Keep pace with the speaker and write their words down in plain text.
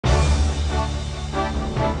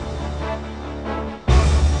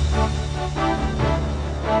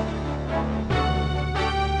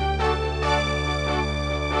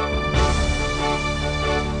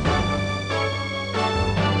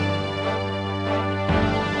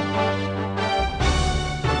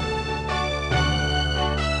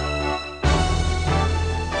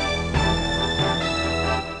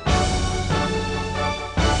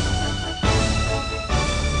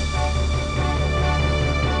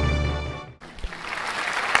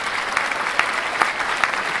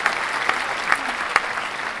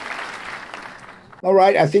All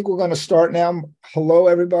right, I think we're going to start now. Hello,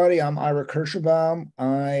 everybody. I'm Ira Kirschenbaum.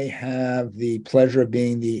 I have the pleasure of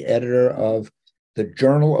being the editor of the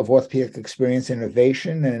Journal of Orthopedic Experience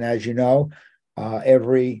Innovation. And as you know,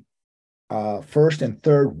 every first and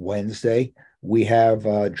third Wednesday, we have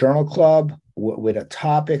a journal club with a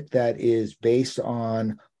topic that is based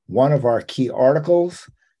on one of our key articles.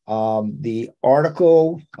 The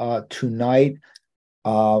article tonight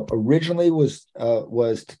originally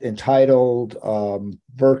was entitled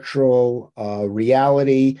 "Virtual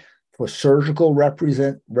Reality for Surgical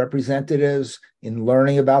Representatives in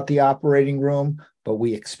Learning About the Operating Room," but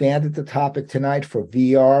we expanded the topic tonight for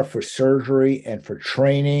VR, for surgery, and for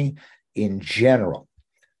training in general.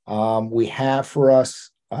 We have for us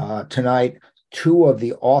tonight two of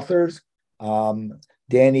the authors,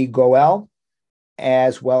 Danny Goel,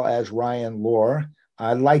 as well as Ryan Lohre.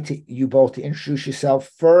 I'd like you both to introduce yourself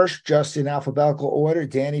first, just in alphabetical order.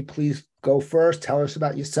 Danny, please go first. Tell us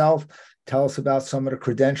about yourself. Tell us about some of the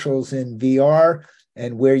credentials in VR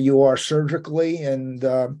and where you are surgically, and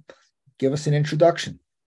give us an introduction.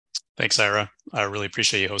 Thanks, Ira. I really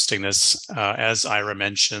appreciate you hosting this. As Ira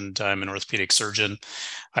mentioned, I'm an orthopedic surgeon.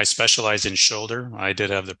 I specialize in shoulder. I did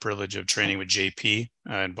have the privilege of training with JP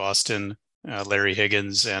in Boston, Larry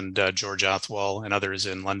Higgins, and George Athwal, and others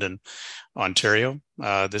in London, Ontario.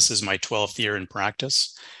 This is my 12th year in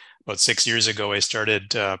practice. About 6 years ago, I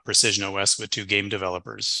started Precision OS with two game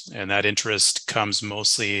developers, and that interest comes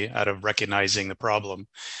mostly out of recognizing the problem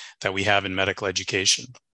that we have in medical education.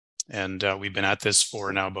 And we've been at this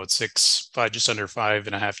for now about just under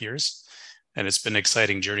 5.5 years. And it's been an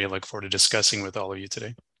exciting journey. I look forward to discussing with all of you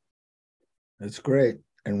today. That's great.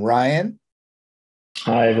 And Ryan?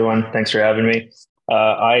 Hi, everyone. Thanks for having me.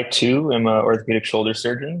 I, too, am an orthopedic shoulder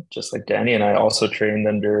surgeon, just like Danny, and I also trained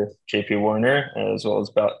under JP Warner as well as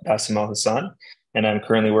Bassem Al Hassan. And I'm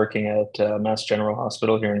currently working at Mass General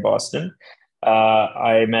Hospital here in Boston.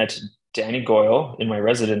 I met Danny Goel in my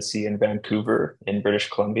residency in Vancouver in British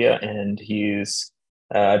Columbia, and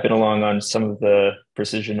I've been along on some of the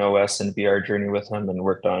Precision OS and VR journey with him and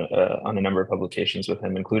worked on a number of publications with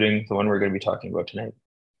him, including the one we're going to be talking about tonight.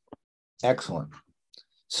 Excellent.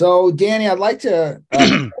 So, Danny, I'd like to,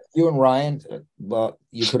 you and Ryan, well,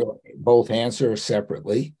 you could both answer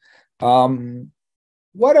separately.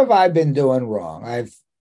 What have I been doing wrong?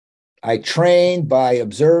 I trained by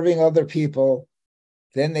observing other people.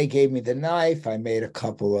 Then they gave me the knife. I made a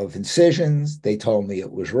couple of incisions. They told me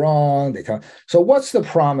it was wrong. So what's the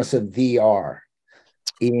promise of VR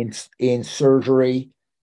in surgery?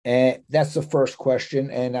 And that's the first question.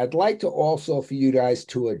 And I'd like to also for you guys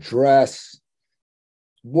to address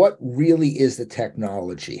what really is the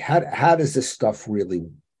technology. How does this stuff really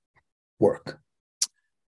work?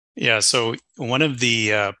 Yeah, so one of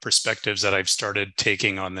the perspectives that I've started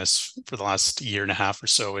taking on this for the last year and a half or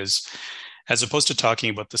so is, as opposed to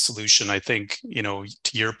talking about the solution, I think, to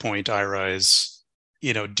your point, Ira, is,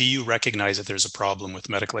 do you recognize that there's a problem with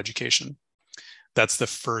medical education? That's the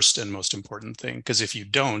first and most important thing, because if you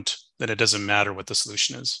don't, then it doesn't matter what the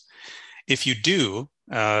solution is. If you do,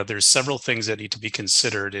 there's several things that need to be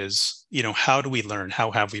considered is, how do we learn?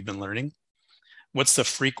 How have we been learning? What's the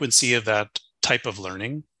frequency of that type of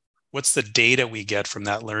learning? What's the data we get from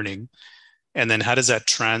that learning? And then how does that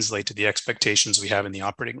translate to the expectations we have in the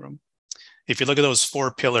operating room? If you look at those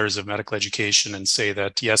 4 pillars of medical education and say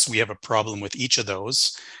that, yes, we have a problem with each of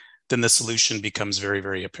those, then the solution becomes very,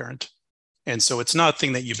 very apparent. And so it's not a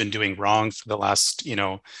thing that you've been doing wrong for the last,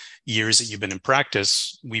 years that you've been in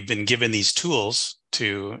practice. We've been given these tools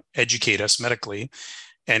to educate us medically,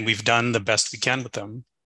 and we've done the best we can with them.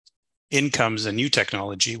 In comes a new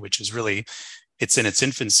technology, which is really, it's in its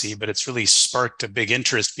infancy, but it's really sparked a big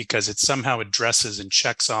interest because it somehow addresses and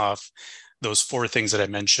checks off those 4 things that I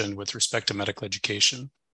mentioned with respect to medical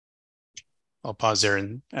education. I'll pause there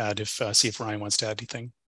and see if Ryan wants to add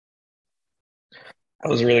anything. That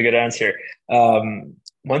was a really good answer.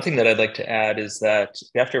 One thing that I'd like to add is that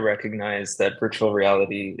we have to recognize that virtual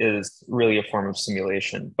reality is really a form of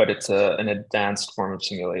simulation, but it's an advanced form of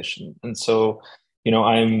simulation. And so,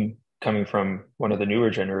 I'm coming from one of the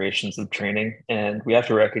newer generations of training, and we have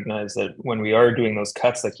to recognize that when we are doing those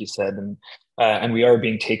cuts, like you said, and we are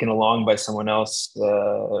being taken along by someone else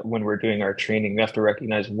when we're doing our training, we have to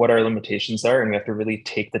recognize what our limitations are, and we have to really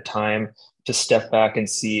take the time to step back and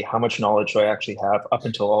see how much knowledge do I actually have up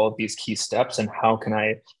until all of these key steps, and how can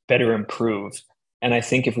I better improve. And I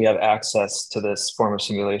think if we have access to this form of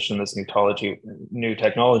simulation, this new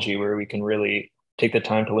technology where we can really take the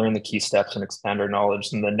time to learn the key steps and expand our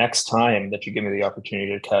knowledge, and the next time that you give me the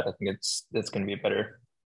opportunity to cut, I think it's going to be better.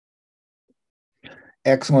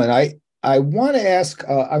 Excellent. I want to ask,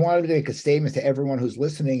 I wanted to make a statement to everyone who's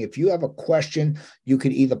listening. If you have a question, you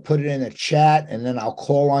could either put it in a chat and then I'll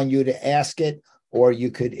call on you to ask it, or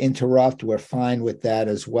you could interrupt. We're fine with that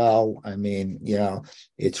as well. I mean,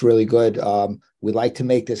 it's really good. We'd like to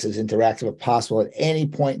make this as interactive as possible. At any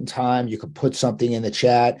point in time, you could put something in the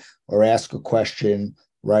chat or ask a question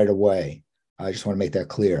right away. I just want to make that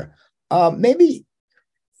clear. Maybe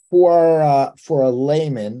for a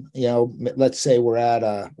layman, let's say we're at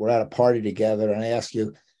a party together, and I ask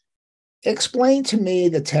you, explain to me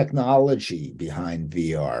the technology behind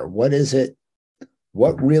VR. What is it?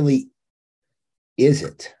 What really is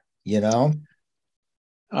it?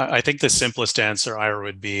 I think the simplest answer, Ira,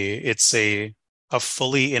 would be it's a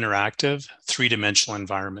fully interactive three-dimensional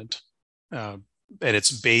environment. And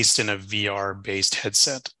it's based in a VR-based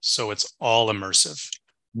headset. So it's all immersive.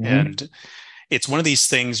 Mm-hmm. And it's one of these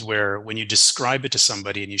things where when you describe it to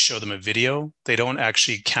somebody and you show them a video, they don't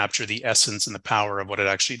actually capture the essence and the power of what it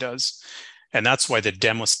actually does. And that's why the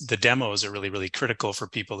demos are really, really critical for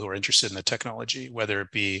people who are interested in the technology, whether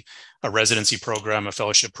it be a residency program, a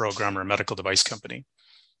fellowship program, or a medical device company.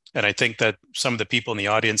 And I think that some of the people in the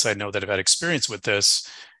audience I know that have had experience with this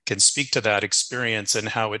can speak to that experience and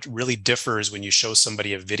how it really differs when you show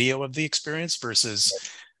somebody a video of the experience versus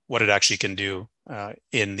what it actually can do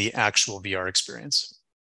in the actual VR experience.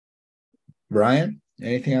 Brian,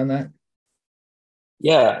 anything on that?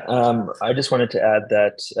 Yeah, I just wanted to add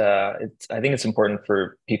that I think it's important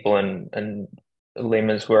for people and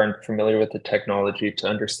laymen who aren't familiar with the technology to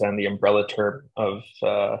understand the umbrella term of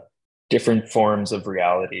different forms of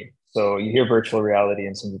reality. So you hear virtual reality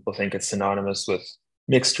and some people think it's synonymous with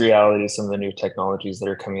mixed reality, some of the new technologies that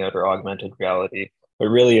are coming out, or augmented reality. But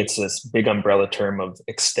really, it's this big umbrella term of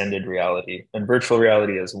extended reality. And virtual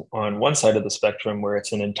reality is on one side of the spectrum where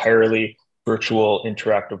it's an entirely virtual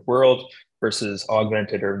interactive world versus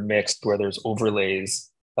augmented or mixed where there's overlays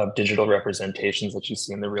of digital representations that you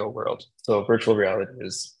see in the real world. So virtual reality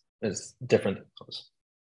is different than those.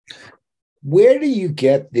 Where do you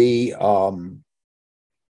get the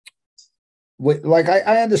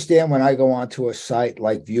I understand when I go onto a site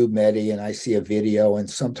like ViewMedi and I see a video, and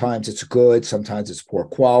sometimes it's good, sometimes it's poor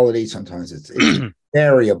quality, sometimes it's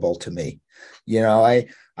variable to me.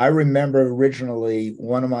 I remember originally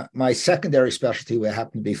one of my secondary specialty would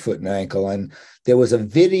happen to be foot and ankle, and there was a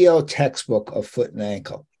video textbook of foot and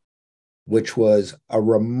ankle, which was a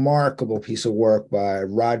remarkable piece of work by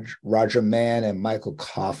Roger Mann and Michael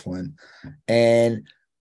Coughlin. And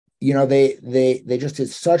they just did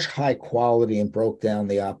such high quality and broke down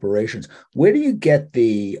the operations. Where do you get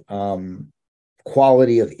the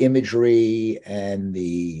quality of imagery and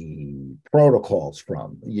the protocols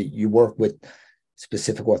from? You work with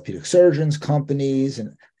specific orthopedic surgeons, companies,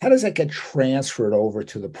 and how does that get transferred over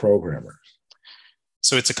to the programmers?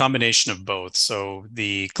 So it's a combination of both. So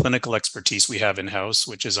the clinical expertise we have in-house,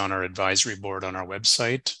 which is on our advisory board on our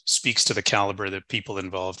website, speaks to the caliber of the people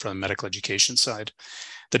involved from the medical education side.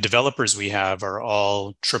 The developers we have are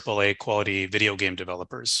all AAA quality video game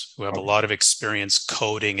developers who have a lot of experience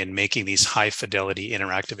coding and making these high fidelity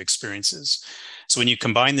interactive experiences. So when you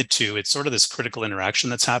combine the two, it's sort of this critical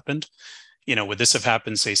interaction that's happened. Would this have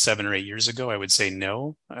happened, say, 7 or 8 years ago? I would say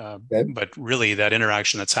no. But really, that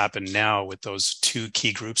interaction that's happened now with those two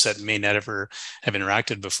key groups that may never have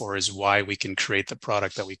interacted before is why we can create the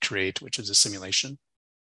product that we create, which is a simulation.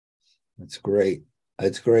 That's great.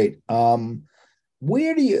 That's great. I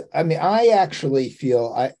actually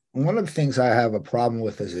feel one of the things I have a problem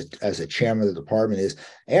with as a chairman of the department is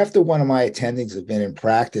after one of my attendings has been in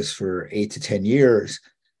practice for 8 to 10 years,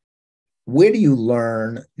 where do you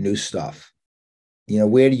learn new stuff?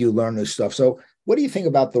 Where do you learn new stuff? So what do you think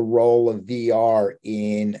about the role of VR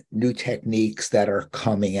in new techniques that are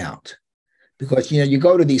coming out? Because, you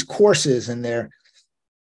go to these courses and they're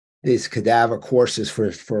these cadaver courses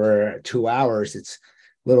for 2 hours. It's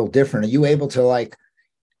a little different. Are you able to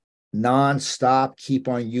nonstop keep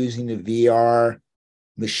on using the VR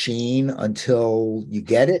machine until you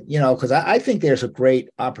get it? Because I think there's a great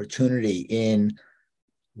opportunity in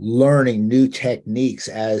learning new techniques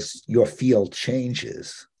as your field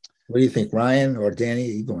changes. What do you think, Ryan or Danny?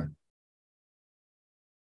 You going?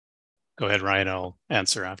 Go ahead, Ryan. I'll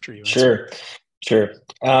answer after you. Sure.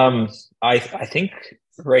 I think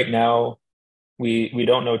right now we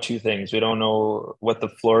don't know two things. We don't know what the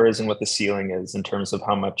floor is and what the ceiling is in terms of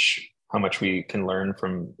how much we can learn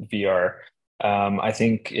from VR. I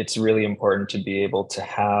think it's really important to be able to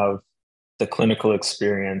have the clinical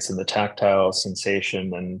experience and the tactile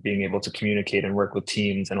sensation and being able to communicate and work with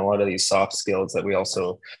teams and a lot of these soft skills that we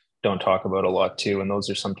also don't talk about a lot too. And those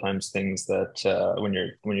are sometimes things that when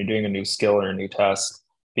you're doing a new skill or a new task,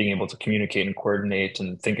 being able to communicate and coordinate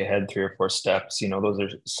and think ahead 3 or 4 steps. Those are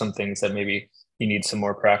some things that maybe you need some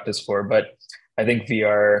more practice for. But I think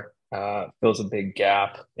VR fills a big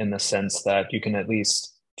gap in the sense that you can at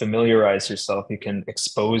least familiarize yourself, you can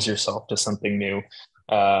expose yourself to something new,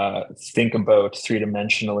 think about 3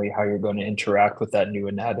 dimensionally how you're going to interact with that new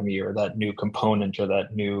anatomy or that new component or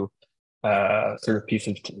that new sort of piece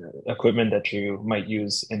of equipment that you might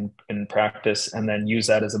use in practice, and then use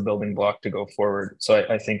that as a building block to go forward. So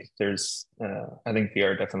I think I think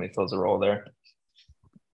VR definitely fills a role there.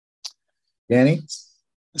 Danny?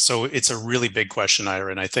 So it's a really big question, Ira,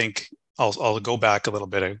 and I think I'll go back a little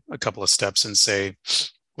bit, a couple of steps, and say,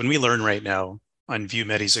 when we learn right now on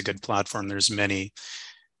ViewMedi is a good platform, there's many,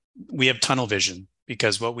 we have tunnel vision,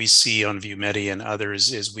 because what we see on ViewMedi and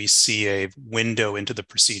others is we see a window into the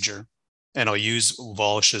procedure. And I'll use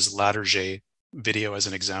Walsh's Latarjet video as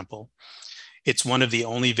an example. It's one of the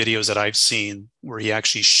only videos that I've seen where he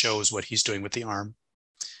actually shows what he's doing with the arm.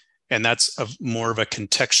 And that's more of a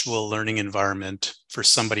contextual learning environment for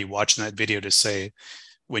somebody watching that video to say,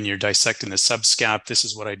 when you're dissecting the subscap, this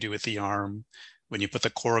is what I do with the arm. When you put the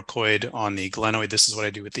coracoid on the glenoid, this is what I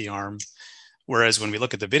do with the arm. Whereas when we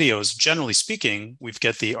look at the videos, generally speaking, we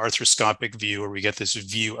get the arthroscopic view, or we get this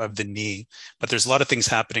view of the knee, but there's a lot of things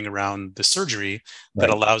happening around the surgery that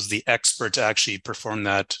allows the expert to actually perform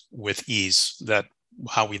that with ease. That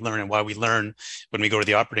how we learn and why we learn when we go to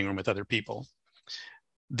the operating room with other people.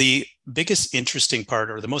 The biggest interesting part,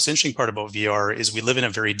 or the most interesting part about VR, is we live in a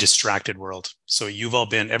very distracted world. So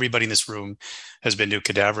everybody in this room has been to a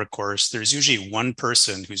cadaver course. There's usually one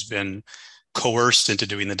person who's been coerced into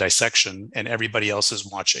doing the dissection, and everybody else is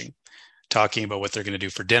watching, talking about what they're going to do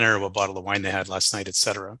for dinner, what bottle of wine they had last night,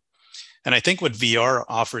 etc. And I think what VR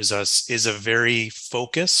offers us is a very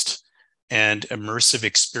focused and immersive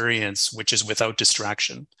experience, which is without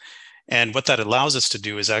distraction. And what that allows us to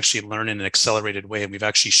do is actually learn in an accelerated way. And we've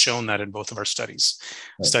actually shown that in both of our studies.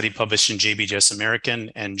 Right. Study published in JBJS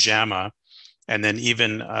American and JAMA. And then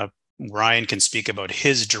even Ryan can speak about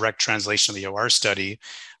his direct translation of the OR study,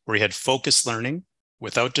 where he had focused learning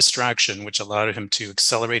without distraction, which allowed him to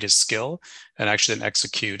accelerate his skill and actually then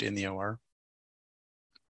execute in the OR.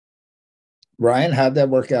 Ryan, how'd that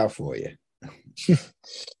work out for you?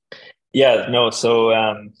 Yeah, no. So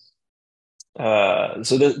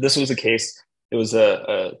this was a case. It was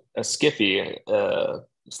a SCFE,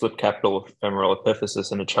 slip capital femoral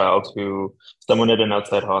epiphysis, in a child who someone at an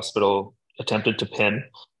outside hospital attempted to pin.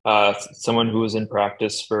 Someone who was in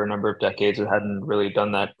practice for a number of decades and hadn't really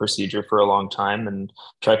done that procedure for a long time, and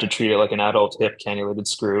tried to treat it like an adult hip cannulated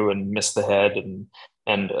screw, and missed the head,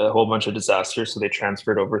 and a whole bunch of disasters. So they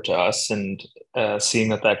transferred over to us, and seeing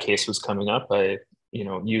that case was coming up, I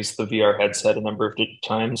used the VR headset a number of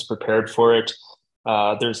times, prepared for it.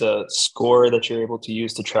 There's a score that you're able to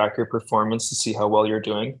use to track your performance to see how well you're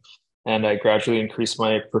doing. And I gradually increased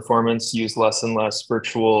my performance, used less and less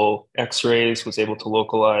virtual x-rays, was able to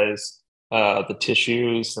localize the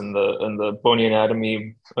tissues and the bony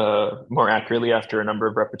anatomy more accurately after a number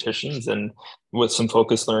of repetitions, and with some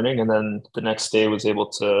focused learning. And then the next day was able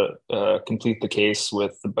to complete the case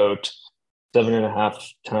with about 7.5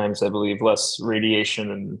 times, I believe, less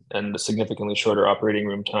radiation and a significantly shorter operating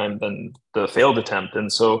room time than the failed attempt.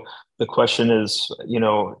 And so the question is,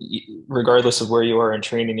 regardless of where you are in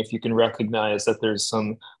training, if you can recognize that there's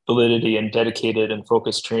some validity in dedicated and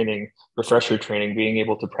focused training, refresher training, being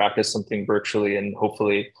able to practice something virtually and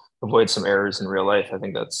hopefully avoid some errors in real life, I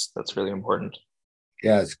think that's really important.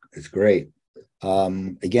 Yeah, it's great.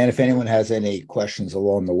 Again, if anyone has any questions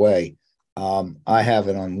along the way, I have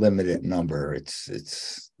an unlimited number.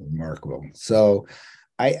 It's remarkable. So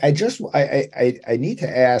I need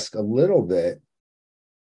to ask a little bit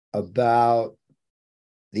about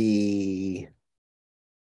the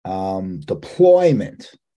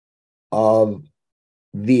deployment of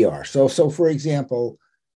VR. So for example,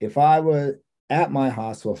 if I were at my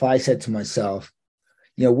hospital, if I said to myself,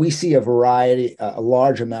 we see a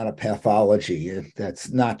large amount of pathology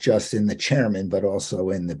that's not just in the chairman, but also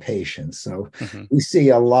in the patients. So we see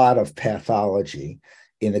a lot of pathology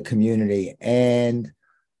in the community, and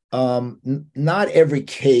not every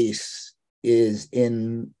case is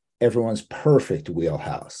in everyone's perfect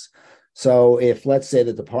wheelhouse. So if, let's say,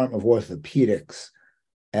 the Department of Orthopedics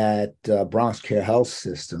at Bronx Care Health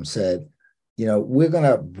System said, we're going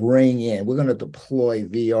to deploy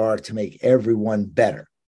VR to make everyone better.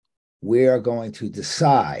 We are going to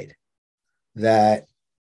decide that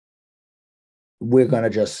we're going to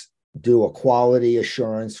just do a quality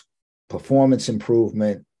assurance, performance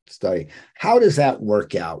improvement study. How does that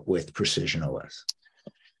work out with Precision OS?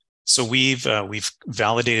 So we've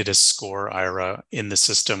validated a score, Ira, in the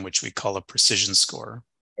system, which we call a precision score.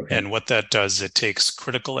 Okay. And what that does, it takes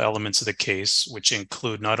critical elements of the case, which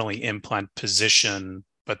include not only implant position,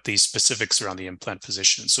 but the specifics around the implant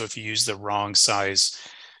position. So if you use the wrong size,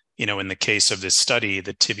 in the case of this study,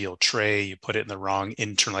 the tibial tray, you put it in the wrong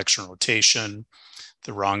internal external rotation,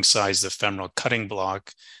 the wrong size, the femoral cutting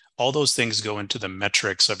block, all those things go into the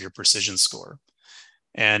metrics of your precision score.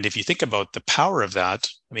 And if you think about the power of that,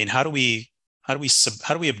 I mean, how do we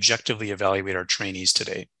objectively evaluate our trainees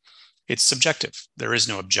today? It's subjective. There is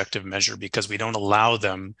no objective measure because we don't allow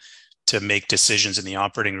them to make decisions in the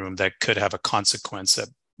operating room that could have a consequence that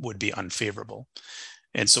would be unfavorable.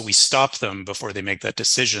 And so we stop them before they make that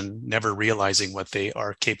decision, never realizing what they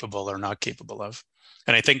are capable or not capable of.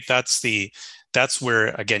 And I think that's where,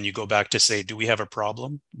 again, you go back to say, do we have a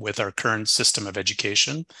problem with our current system of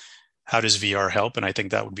education? How does VR help? And I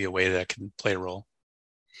think that would be a way that can play a role.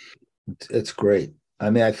 It's great. I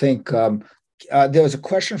mean, I think there was a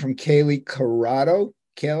question from Kaylee Corrado.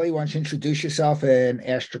 Kaylee, why don't you introduce yourself and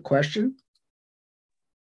ask your question?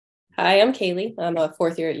 Hi, I'm Kaylee. I'm a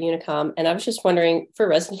fourth year at Unicom, and I was just wondering, for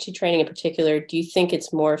residency training in particular, do you think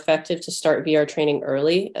it's more effective to start VR training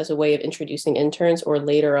early as a way of introducing interns, or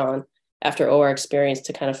later on after OR experience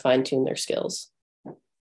to kind of fine-tune their skills?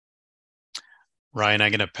 Ryan,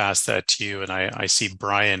 I'm going to pass that to you. And I see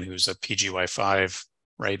Brian, who's a PGY5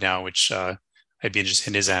 right now, which I'd be interested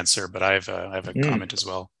in his answer, but I have a comment as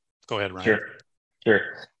well. Go ahead, Ryan. Sure.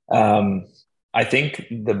 I think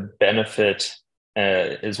the benefit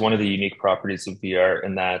is one of the unique properties of VR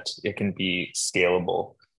in that it can be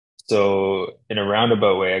scalable. So in a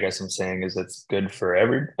roundabout way, I guess I'm saying is it's good for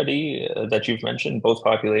everybody that you've mentioned, both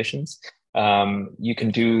populations. You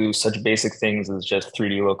can do such basic things as just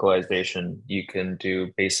 3D localization. You can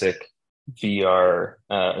do basic arthroscopy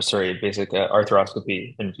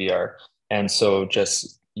in VR. And so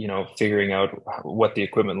just, figuring out what the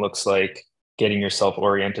equipment looks like, getting yourself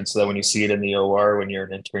oriented so that when you see it in the OR, when you're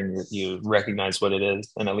an intern, you recognize what it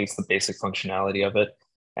is and at least the basic functionality of it.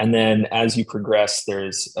 And then as you progress,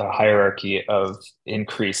 there's a hierarchy of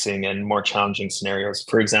increasing and more challenging scenarios.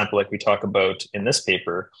 For example, like we talk about in this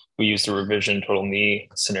paper, we used a revision total knee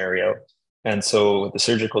scenario. And so the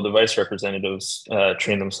surgical device representatives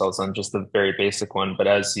train themselves on just the very basic one. But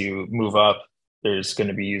as you move up, there's going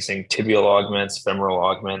to be using tibial augments, femoral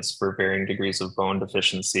augments for varying degrees of bone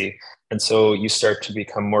deficiency. And so you start to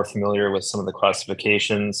become more familiar with some of the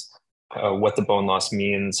classifications, what the bone loss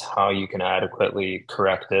means, how you can adequately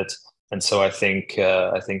correct it. And so I think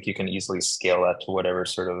you can easily scale that to whatever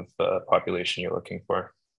sort of population you're looking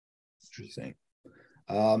for. Interesting.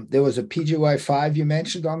 There was a PGY5 you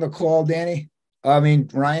mentioned on the call,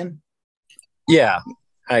 Ryan? Yeah.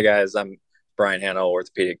 Hi, guys. I'm Brian Hanna,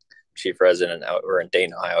 orthopedic chief resident. We're in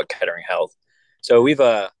Dayton, Ohio at Kettering Health. So we've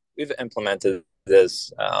implemented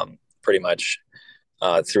this pretty much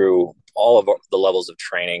through all of the levels of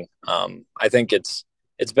training. I think it's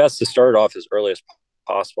best to start off as early as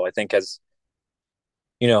possible. I think as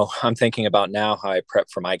I'm thinking about now how I prep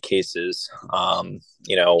for my cases,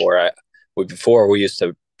 where before we used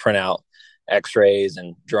to print out x-rays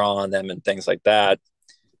and draw on them and things like that.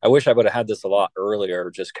 I wish I would have had this a lot earlier,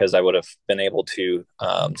 just because I would have been able to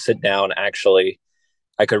sit down. Actually,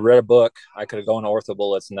 I could read a book, I could go on Ortho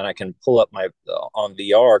Bullets, and then I can pull up on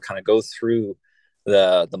VR, kind of go through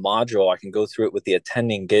the module. I can go through it with the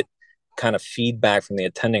attending, get kind of feedback from the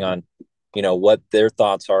attending on, what their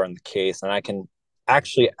thoughts are in the case. And I can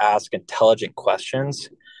actually ask intelligent questions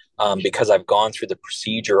because I've gone through the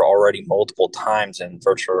procedure already multiple times in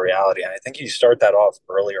virtual reality. And I think you start that off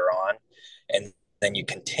earlier on, and then you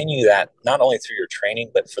continue that not only through your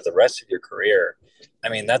training, but for the rest of your career. I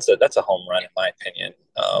mean, that's a home run in my opinion.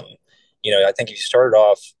 I think if you started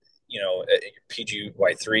off, at your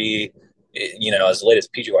PGY3, as late as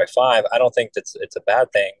PGY5, I don't think it's a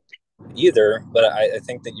bad thing either. But I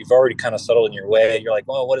think that you've already kind of settled in your way. You're like,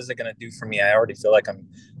 well, what is it going to do for me? I already feel like I'm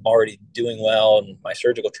already doing well in my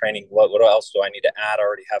surgical training. What else do I need to add? I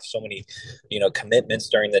already have so many, commitments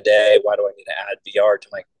during the day. Why do I need to add VR to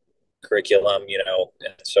my curriculum?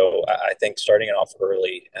 And so I think starting it off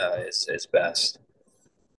early is best.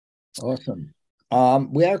 Awesome.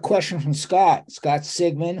 We had a question from Scott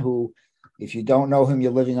Sigmund, who, if you don't know him,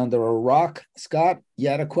 you're living under a rock. Scott, you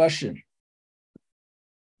had a question.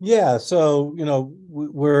 Yeah, so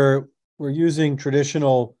we're using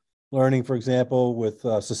traditional learning, for example, with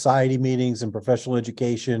society meetings and professional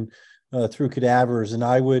education through cadavers, and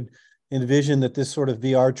I would envision that this sort of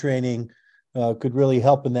VR training could really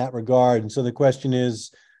help in that regard. And so the question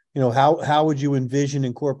is, how would you envision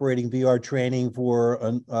incorporating VR training for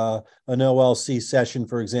an OLC session,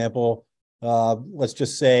 for example, let's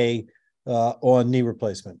just say on knee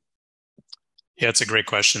replacement? Yeah, it's a great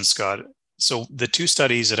question, Scott. So the two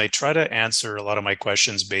studies that I try to answer a lot of my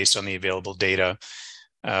questions based on the available data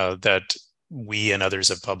that we and others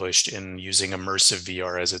have published in using immersive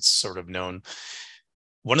VR, as it's sort of known.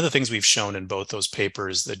 One of the things we've shown in both those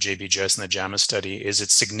papers, the JBJS and the JAMA study, is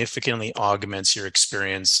it significantly augments your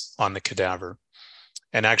experience on the cadaver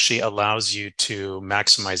and actually allows you to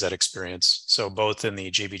maximize that experience. So both in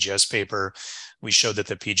the JBJS paper, we showed that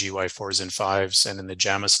the PGY 4s and 5s, and in the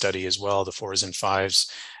JAMA study as well, the 4s and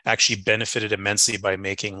 5s actually benefited immensely by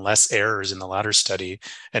making less errors in the latter study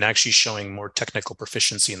and actually showing more technical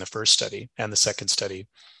proficiency in the first study and the second study.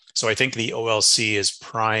 So I think the OLC is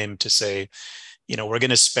primed to say, we're going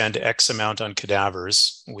to spend X amount on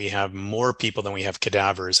cadavers. We have more people than we have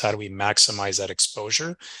cadavers. How do we maximize that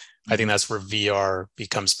exposure? I think that's where VR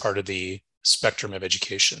becomes part of the spectrum of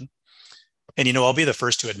education. And, I'll be the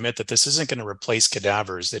first to admit that this isn't going to replace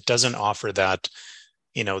cadavers. It doesn't offer that,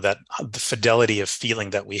 the fidelity of feeling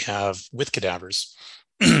that we have with cadavers.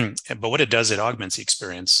 But what it does, it augments the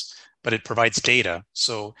experience, but it provides data.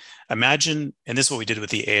 So imagine, and this is what we did with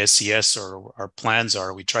the ASCS, or our plans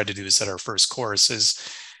are, we tried to do this at our first course, is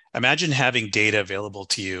imagine having data available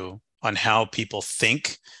to you on how people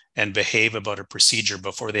think and behave about a procedure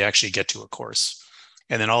before they actually get to a course.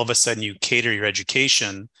 And then all of a sudden you cater your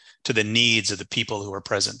education to the needs of the people who are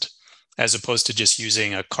present, as opposed to just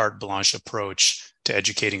using a carte blanche approach to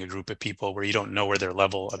educating a group of people where you don't know where their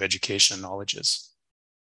level of education and knowledge is.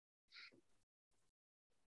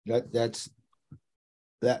 That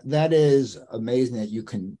is amazing that you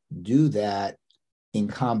can do that in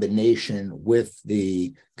combination with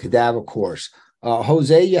the cadaver course.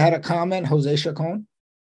 Jose, you had a comment? Jose Chacon?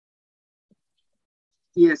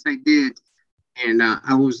 Yes, I did. And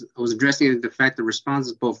I was addressing the fact the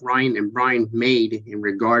responses both Ryan and Brian made in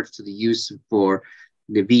regards to the use for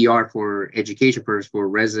the VR for education purposes for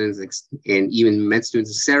residents and even med students,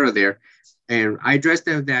 etc. there. And I addressed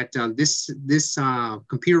that this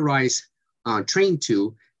computerized training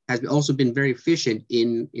tool has also been very efficient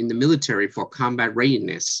in the military for combat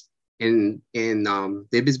readiness. And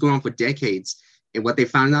they've been going on for decades. And what they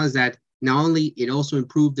found out is that not only it also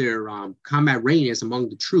improved their combat readiness among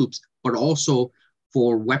the troops, but also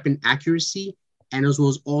for weapon accuracy, and as well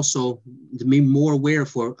as also to be more aware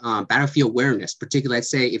for battlefield awareness, particularly, let's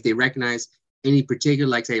say, if they recognize any particular,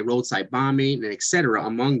 like say, roadside bombing and et cetera,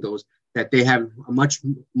 among those, that they have a much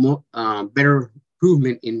more better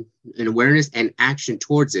improvement in awareness and action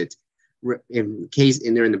towards it in case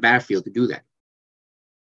they're in the battlefield to do that.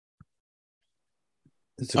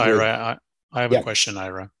 Ira, I have a question,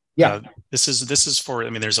 Ira. Yeah. This is for,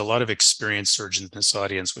 there's a lot of experienced surgeons in this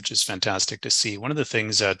audience, which is fantastic to see. One of the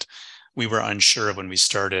things that we were unsure of when we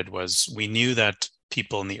started was we knew that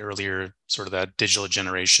people in the earlier sort of that digital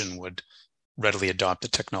generation would readily adopt the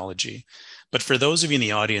technology. But for those of you in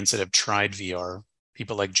the audience that have tried VR,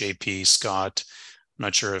 people like JP, Scott, I'm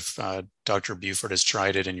not sure if Dr. Buford has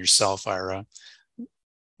tried it, and yourself, Ira,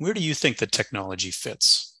 where do you think the technology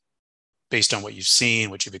fits based on what you've seen,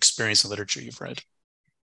 what you've experienced, the literature you've read?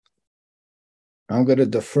 I'm going to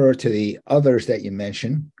defer to the others that you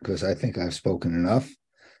mentioned because I think I've spoken enough.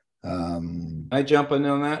 I jump in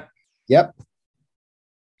on that? Yep.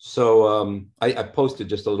 So I posted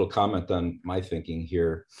just a little comment on my thinking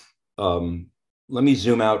here. Let me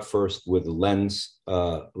zoom out first with a lens,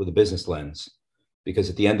 with a business lens, because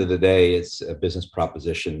at the end of the day, it's a business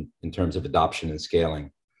proposition in terms of adoption and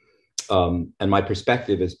scaling. And my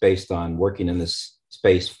perspective is based on working in this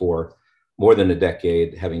space for more than a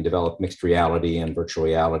decade, having developed mixed reality and virtual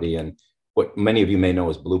reality, and what many of you may know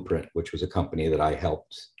as Blueprint, which was a company that I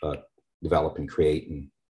helped develop and create and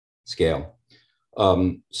scale.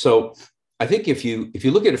 So I think if you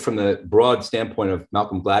look at it from the broad standpoint of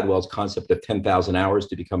Malcolm Gladwell's concept of 10,000 hours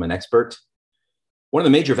to become an expert, one of the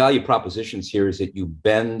major value propositions here is that you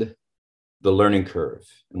bend the learning curve.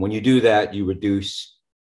 And when you do that, you reduce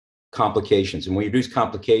complications. And when you reduce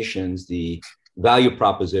complications, the value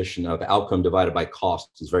proposition of outcome divided by cost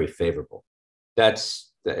is very favorable. I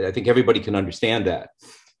think everybody can understand that.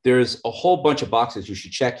 There's a whole bunch of boxes you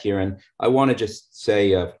should check here. And I want to just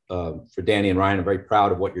say for Danny and Ryan, I'm very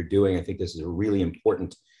proud of what you're doing. I think this is a really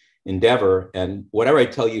important endeavor. And whatever I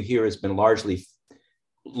tell you here has been largely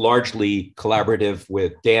collaborative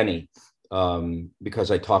with Danny because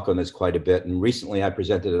I talk on this quite a bit. And recently I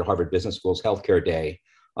presented at Harvard Business School's Healthcare Day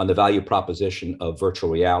on the value proposition of virtual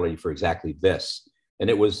reality for exactly this. And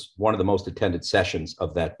it was one of the most attended sessions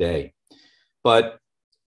of that day. But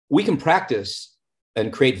we can practice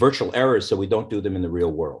and create virtual errors so we don't do them in the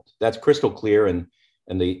real world. That's crystal clear, and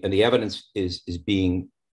the evidence is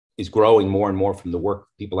growing more and more from the work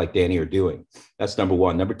people like Danny are doing. That's number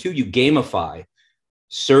one. Number two, you gamify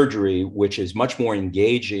surgery, which is much more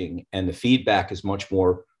engaging, and the feedback is much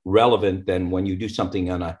more relevant than when you do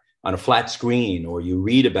something on a flat screen, or you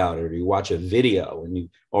read about it, or you watch a video and you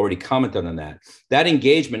already commented on that. That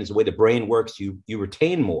engagement is the way the brain works. You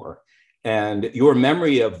retain more, and your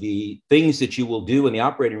memory of the things that you will do in the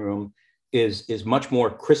operating room is much more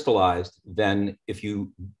crystallized than if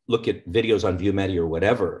you look at videos on ViewMedi or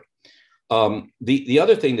whatever. The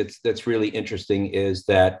other thing that's really interesting is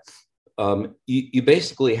that you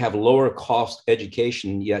basically have lower cost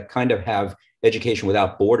education, yet kind of have education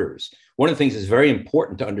without borders. One of the things that's very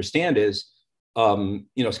important to understand is,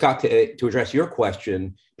 Scott, to address your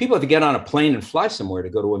question, people have to get on a plane and fly somewhere to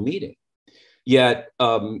go to a meeting. Yet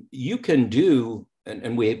you can do,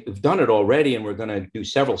 and we've done it already, and we're going to do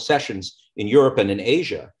several sessions in Europe and in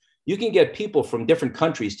Asia. You can get people from different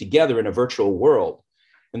countries together in a virtual world.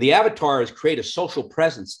 And the avatars create a social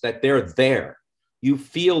presence that they're there. You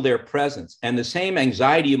feel their presence. And the same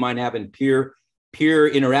anxiety you might have in peer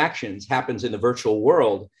interactions happens in the virtual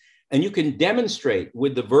world. And you can demonstrate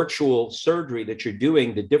with the virtual surgery that you're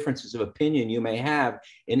doing the differences of opinion you may have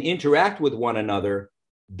and interact with one another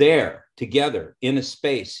there together in a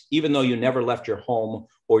space, even though you never left your home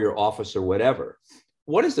or your office or whatever.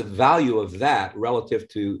 What is the value of that relative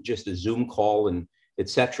to just a Zoom call and et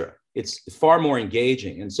cetera? It's far more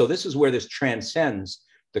engaging. And so this is where this transcends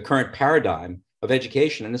the current paradigm of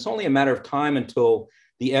education. And it's only a matter of time until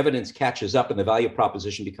the evidence catches up and the value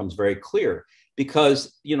proposition becomes very clear,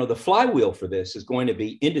 because, the flywheel for this is going to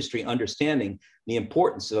be industry understanding the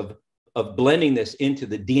importance of blending this into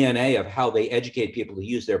the DNA of how they educate people to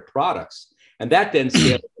use their products. And that then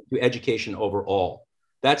scales to education overall.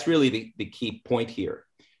 That's really the key point here.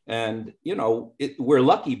 And, we're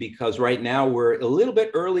lucky because right now we're a little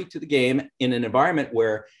bit early to the game in an environment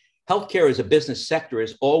where healthcare as a business sector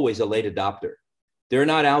is always a late adopter. They're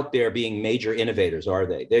not out there being major innovators, are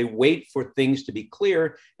they? They wait for things to be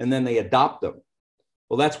clear and then they adopt them.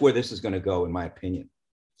 Well, that's where this is going to go, in my opinion.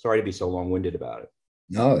 Sorry to be so long-winded about it.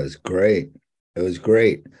 No, it was great. It was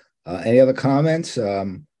great. Any other comments?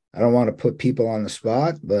 I don't want to put people on the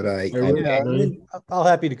spot, but I'll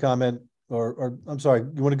happy to comment. Or I'm sorry,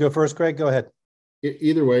 you want to go first, Craig? Go ahead.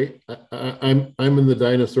 Either way, I'm in the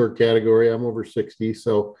dinosaur category. I'm over 60,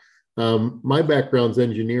 so my background's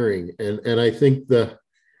engineering, and I think the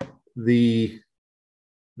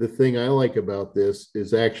thing I like about this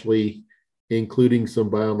is actually including some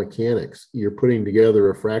biomechanics. You're putting together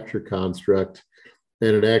a fracture construct,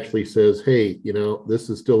 and it actually says, hey, this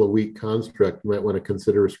is still a weak construct. You might want to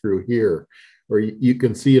consider a screw here. Or you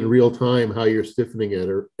can see in real time how you're stiffening it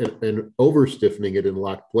and over stiffening it in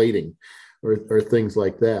lock plating or things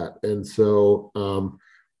like that. And so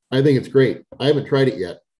I think it's great. I haven't tried it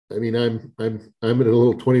yet. I mean, I'm in a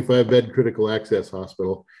little 25-bed critical access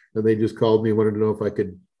hospital, and they just called me, wanted to know if I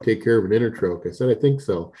could take care of an intertroche. I said, I think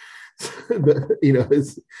so.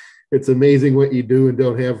 It's amazing what you do and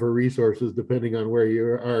don't have for resources depending on where you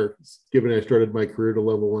are, given I started my career at a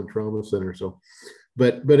level 1 trauma center. So,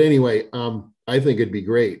 but anyway, I think it'd be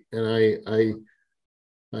great. And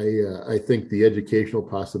I think the educational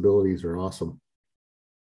possibilities are awesome.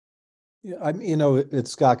 Yeah,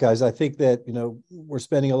 it's Scott, guys. I think that, we're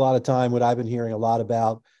spending a lot of time, what I've been hearing a lot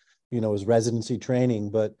about, is residency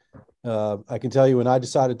training. But I can tell you, when I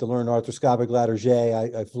decided to learn arthroscopic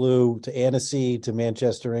Latarjet, I flew to Annecy, to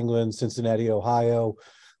Manchester, England, Cincinnati, Ohio,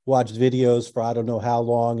 watched videos for I don't know how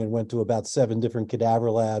long, and went to about 7 different cadaver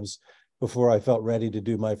labs before I felt ready to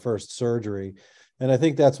do my first surgery. And I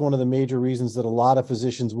think that's one of the major reasons that a lot of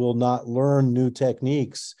physicians will not learn new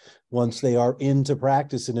techniques once they are into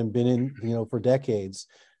practice and have been in, for decades.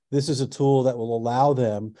 This is a tool that will allow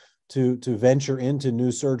them to venture into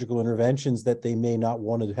new surgical interventions that they may not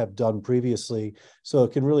want to have done previously. So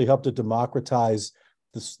it can really help to democratize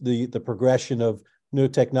the progression of new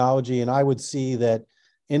technology. And I would see that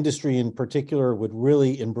industry in particular would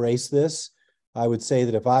really embrace this. I would say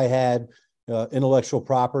that if I had intellectual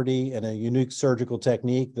property and a unique surgical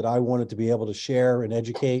technique that I wanted to be able to share and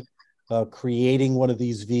educate, creating one of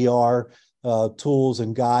these VR tools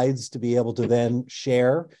and guides to be able to then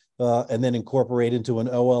share and then incorporate into an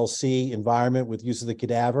OLC environment with use of the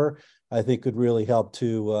cadaver, I think could really help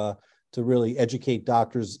to really educate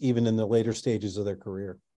doctors even in the later stages of their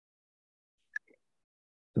career.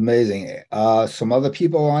 Amazing. Some other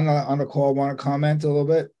people on the call want to comment a little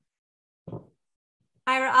bit?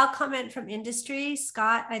 Ira, I'll comment from industry.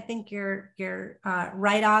 Scott, I think you're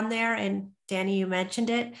right on there. And Danny, you mentioned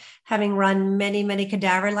it, having run many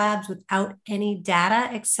cadaver labs without any data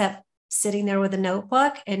except sitting there with a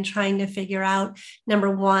notebook and trying to figure out,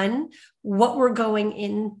 number one, what we're going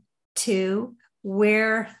into,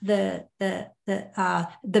 where the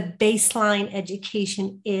baseline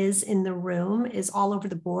education is in the room is all over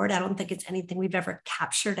the board. I don't think it's anything we've ever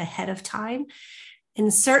captured ahead of time.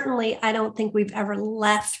 And certainly, I don't think we've ever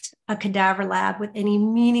left a cadaver lab with any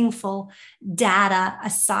meaningful data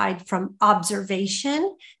aside from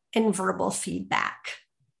observation and verbal feedback.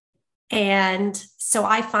 And so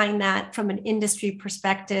I find that from an industry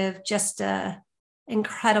perspective, just an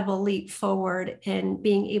incredible leap forward in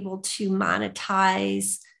being able to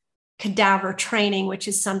monetize cadaver training, which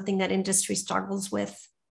is something that industry struggles with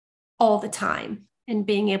all the time. And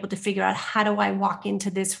being able to figure out, how do I walk into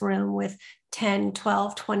this room with 10,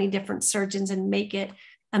 12, 20 different surgeons and make it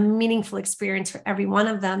a meaningful experience for every one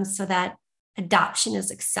of them so that adoption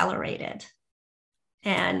is accelerated.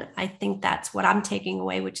 And I think that's what I'm taking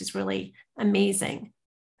away, which is really amazing.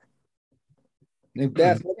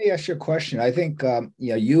 Beth, let me ask you a question. I think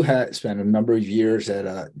you had spent a number of years at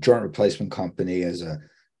a joint replacement company as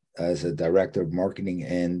a director of marketing.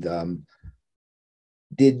 And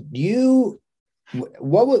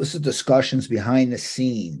what was the discussions behind the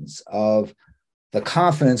scenes of the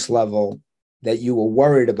confidence level that you were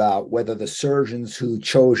worried about whether the surgeons who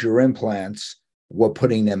chose your implants were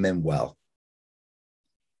putting them in well?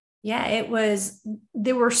 Yeah,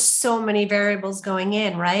 there were so many variables going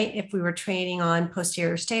in, right? If we were training on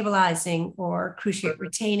posterior stabilizing or cruciate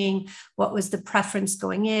retaining, what was the preference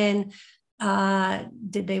going in?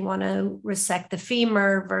 Did they want to resect the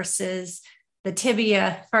femur versus the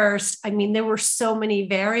tibia first? I mean, there were so many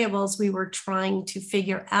variables we were trying to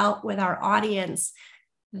figure out with our audience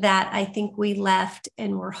that I think we left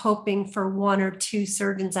and were hoping for one or two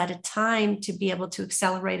surgeons at a time to be able to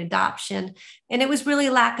accelerate adoption. And it was really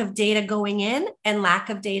lack of data going in and lack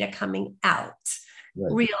of data coming out,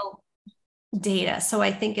 right. Real data. So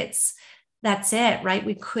I think that's it, right?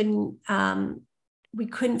 We couldn't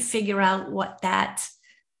figure out what that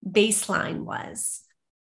baseline was.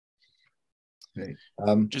 Right.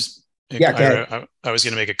 I was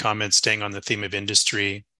going to make a comment staying on the theme of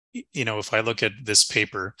industry. If I look at this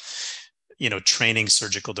paper, training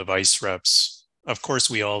surgical device reps, of course,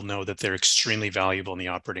 we all know that they're extremely valuable in the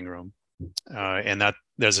operating room. And that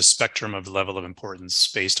there's a spectrum of level of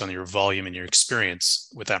importance based on your volume and your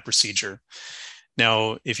experience with that procedure.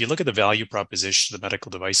 Now, if you look at the value proposition of the medical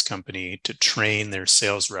device company to train their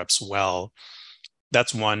sales reps well,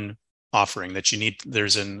 that's one offering that you need.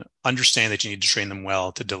 There's an understanding that you need to train them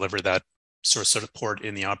well to deliver that sort of support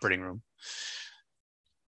in the operating room.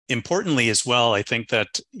 Importantly as well, I think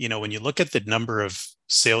that, when you look at the number of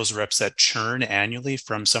sales reps that churn annually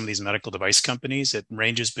from some of these medical device companies, it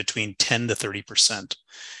ranges between 10 to 30%.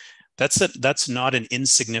 That's not an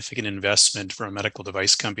insignificant investment for a medical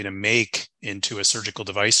device company to make into a surgical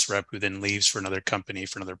device rep who then leaves for another company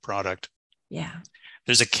for another product. Yeah.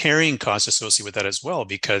 There's a carrying cost associated with that as well,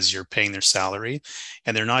 because you're paying their salary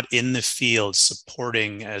and they're not in the field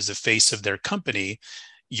supporting as the face of their company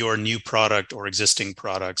your new product or existing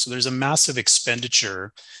product. So there's a massive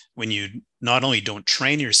expenditure when you not only don't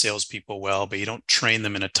train your salespeople well, but you don't train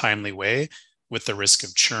them in a timely way with the risk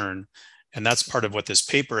of churn. And that's part of what this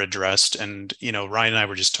paper addressed. And, Ryan and I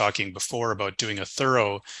were just talking before about doing a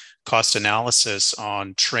thorough cost analysis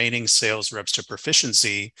on training sales reps to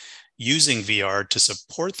proficiency using VR to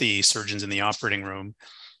support the surgeons in the operating room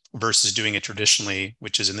versus doing it traditionally,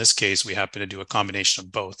 which is in this case, we happen to do a combination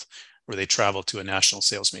of both, where they travel to a national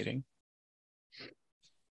sales meeting.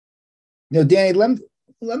 Danny,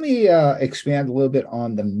 let me expand a little bit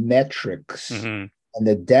on the metrics and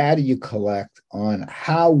the data you collect on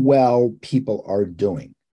how well people are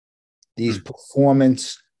doing. These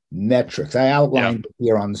performance metrics. I outlined it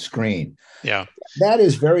here on the screen. Yeah. That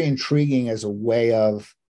is very intriguing as a way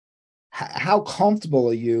of how comfortable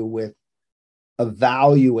are you with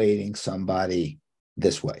evaluating somebody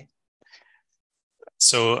this way?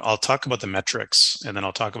 So I'll talk about the metrics, and then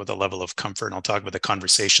I'll talk about the level of comfort, and I'll talk about the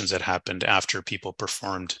conversations that happened after people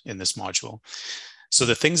performed in this module. So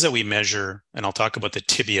the things that we measure, and I'll talk about the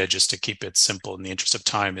tibia just to keep it simple in the interest of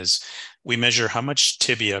time, is we measure how much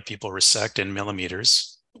tibia people resect in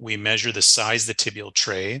millimeters. We measure the size of the tibial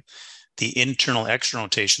tray, the internal external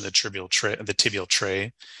rotation of the tibial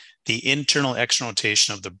tray, the internal external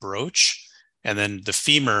rotation of the broach, and then the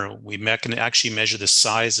femur. We can actually measure the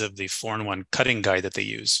size of the 4-in-1 cutting guide that they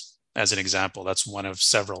use as an example. That's one of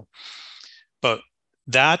several. But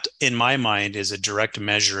that, in my mind, is a direct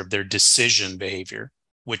measure of their decision behavior.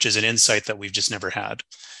 which is an insight that we've just never had.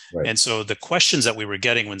 Right. And so the questions that we were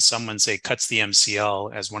getting when someone, say, cuts the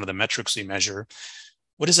MCL as one of the metrics we measure,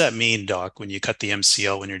 what does that mean, doc, when you cut the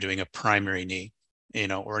MCL when you're doing a primary knee,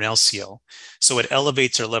 or an LCL? So it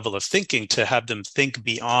elevates our level of thinking to have them think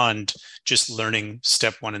beyond just learning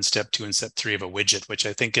step 1 and step 2 and step 3 of a widget, which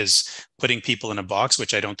I think is putting people in a box,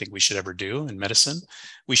 which I don't think we should ever do in medicine.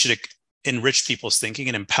 We should enrich people's thinking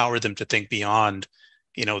and empower them to think beyond,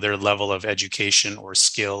 their level of education or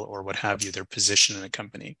skill or what have you, their position in a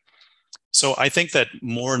company. So I think that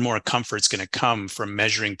more and more comfort is going to come from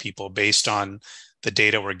measuring people based on the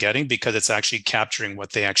data we're getting, because it's actually capturing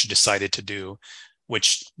what they actually decided to do,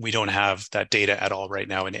 which we don't have that data at all right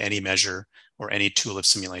now in any measure or any tool of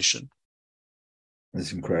simulation.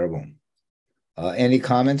 That's incredible. Any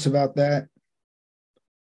comments about that?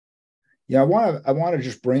 Yeah, I want to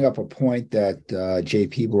just bring up a point that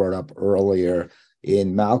JP brought up earlier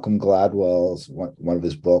in Malcolm Gladwell's one of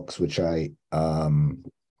his books, which I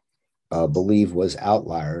believe was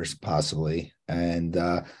Outliers, possibly, and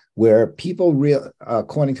where people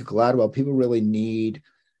according to Gladwell, people really need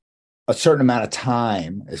a certain amount of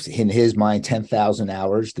time. In his mind, 10,000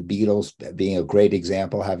 hours. The Beatles being a great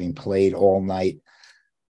example, having played all night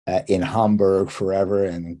in Hamburg forever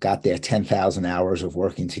and got their 10,000 hours of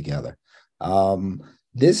working together. Where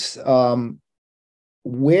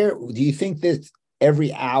do you think that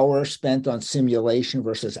every hour spent on simulation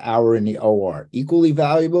versus hour in the OR equally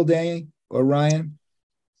valuable, Danny or Ryan?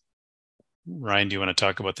 Ryan, do you want to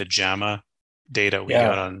talk about the JAMA data we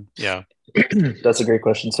got on? Yeah, that's a great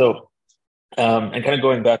question. So, and kind of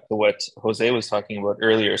going back to what Jose was talking about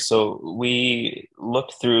earlier. So we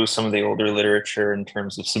looked through some of the older literature in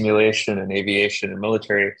terms of simulation and aviation and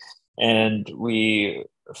military, and we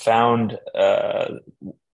found a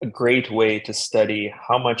great way to study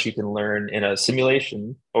how much you can learn in a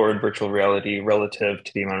simulation or in virtual reality relative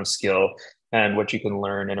to the amount of skill and what you can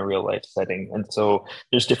learn in a real life setting. And so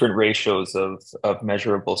there's different ratios of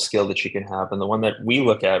measurable skill that you can have. And the one that we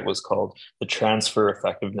look at was called the transfer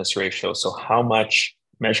effectiveness ratio. So how much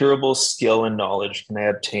measurable skill and knowledge can I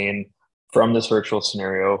obtain from this virtual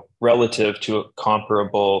scenario relative to a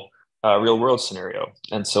comparable real world scenario?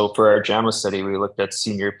 And so for our JAMA study, we looked at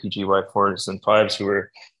senior PGY4s and 5s who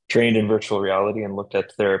were trained in virtual reality and looked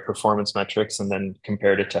at their performance metrics and then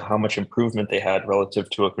compared it to how much improvement they had relative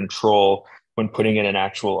to a control when putting in an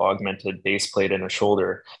actual augmented base plate in a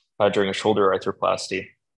shoulder during a shoulder arthroplasty.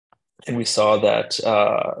 And we saw that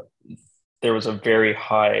there was a very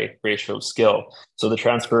high ratio of skill. So the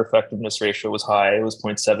transfer effectiveness ratio was high. It was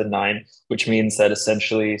 0.79, which means that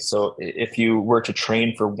essentially, so if you were to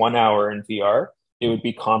train for 1 hour in VR, it would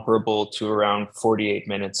be comparable to around 48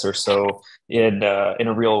 minutes or so in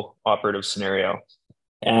a real operative scenario.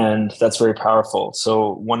 And that's very powerful.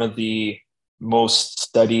 So one of the most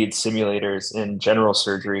studied simulators in general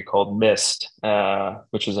surgery called MIST,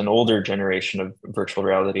 which is an older generation of virtual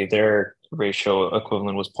reality, their ratio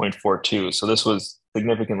equivalent was 0.42. So this was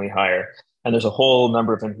significantly higher. And there's a whole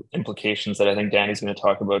number of implications that I think Danny's going to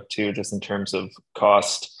talk about too, just in terms of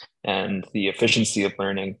cost and the efficiency of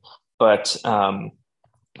learning. But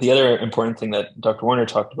the other important thing that Dr. Warner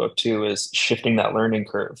talked about too is shifting that learning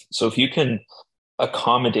curve. So if you can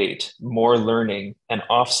accommodate more learning and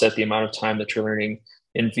offset the amount of time that you're learning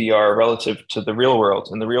in VR relative to the real world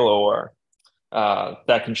in the real OR,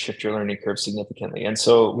 that can shift your learning curve significantly. And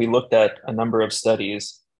so we looked at a number of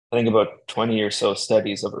studies, I think about 20 or so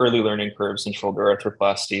studies of early learning curves in shoulder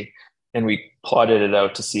arthroplasty, and we plotted it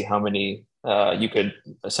out to see how many you could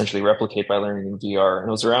essentially replicate by learning in VR. And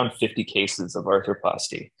it was around 50 cases of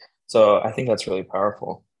arthroplasty. So I think that's really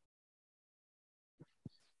powerful.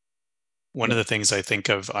 One of the things I think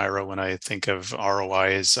of, Ira, when I think of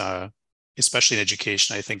ROI is, especially in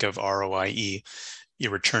education, I think of ROIE,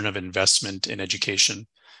 your return of investment in education.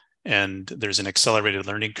 And there's an accelerated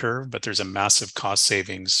learning curve, but there's a massive cost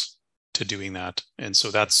savings to doing that. And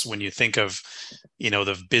so that's when you think of,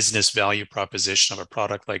 the business value proposition of a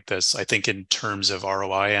product like this, I think in terms of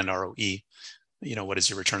ROI and ROE, what is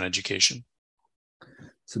your return on education?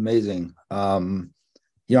 It's amazing.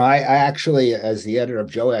 I actually, as the editor of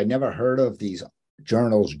Joey, I never heard of these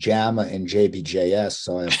journals, JAMA and JBJS,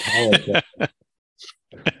 so I apologize.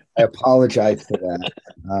 I apologize for that.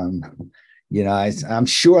 I'm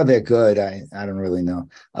sure they're good. I don't really know.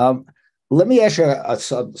 Let me ask you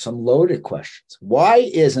some loaded questions. Why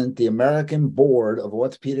isn't the American Board of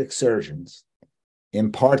Orthopedic Surgeons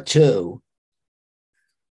in Part 2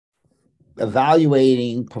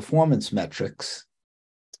 evaluating performance metrics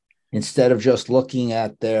instead of just looking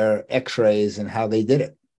at their x-rays and how they did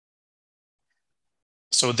it?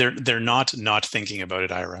 So they're not thinking about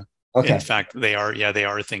it, Ira. Okay. In fact, they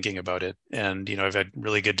are thinking about it. And, I've had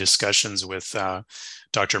really good discussions with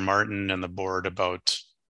Dr. Martin and the board about,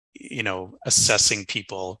 assessing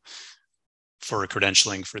people for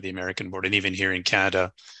credentialing for the American board. And even here in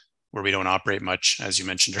Canada, where we don't operate much, as you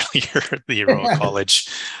mentioned earlier, the Royal College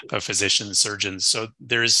of Physicians and Surgeons. So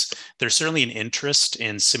there's certainly an interest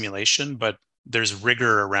in simulation, but there's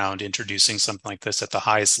rigor around introducing something like this at the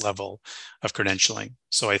highest level of credentialing.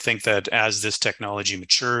 So I think that as this technology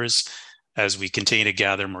matures, as we continue to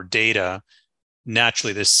gather more data,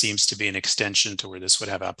 naturally this seems to be an extension to where this would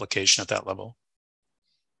have application at that level.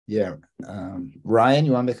 Yeah. Ryan,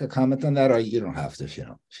 you want to make a comment on that, or you don't have to if you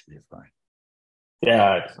don't? You're fine.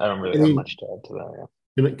 Yeah, I don't really have much to add to that.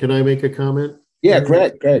 Yeah. Can I make a comment? Yeah,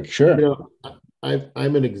 Greg, sure.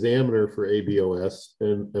 I'm an examiner for ABOS,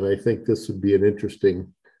 and I think this would be an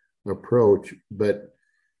interesting approach. But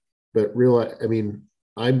realize,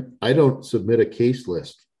 I don't submit a case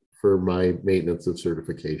list for my maintenance of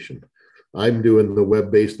certification. I'm doing the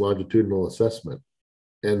web-based longitudinal assessment,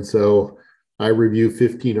 and so I review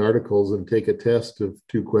 15 articles and take a test of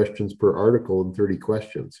 2 questions per article and 30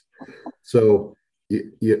 questions. So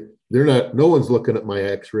no one's looking at my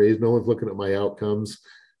x-rays, no one's looking at my outcomes.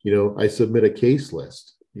 I submit a case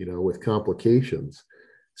list, with complications.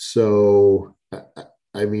 So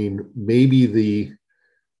maybe the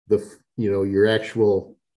your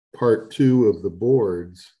actual part 2 of the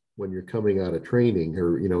boards when you're coming out of training,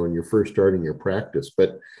 or when you're first starting your practice,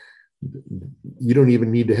 but you don't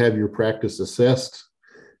even need to have your practice assessed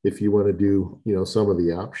if you want to do some of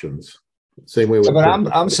the options. Same way with. But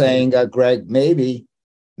I'm saying, Greg, maybe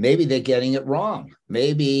they're getting it wrong.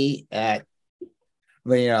 Maybe at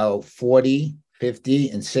 40, 50,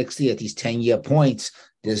 and 60 at these 10-year points,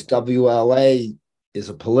 this WLA is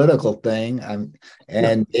a political thing,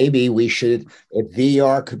 and maybe we should, if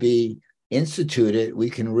VR could be instituted, we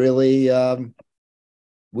can really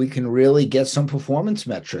get some performance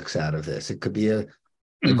metrics out of this. It could be a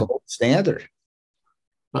gold standard.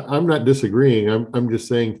 I'm not disagreeing. I'm just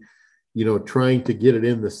saying, trying to get it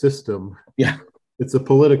in the system. Yeah, it's a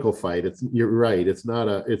political fight. You're right. It's not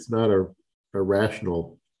a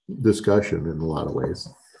rational discussion in a lot of ways.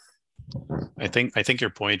 I think your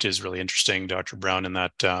point is really interesting, Dr. Brown, in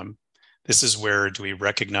that this is where do we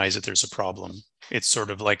recognize that there's a problem? It's sort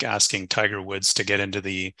of like asking Tiger Woods to get into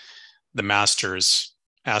the Masters,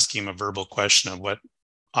 asking him a verbal question of what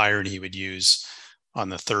iron he would use on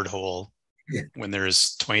the 3rd hole when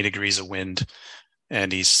there's 20 degrees of wind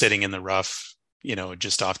and he's sitting in the rough,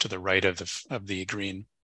 just off to the right of the green.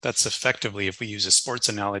 That's effectively, if we use a sports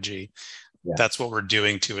analogy, that's what we're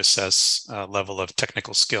doing to assess level of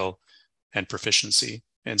technical skill and proficiency.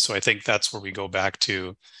 And so I think that's where we go back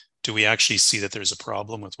to, do we actually see that there's a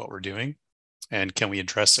problem with what we're doing? And can we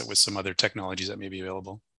address it with some other technologies that may be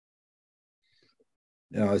available?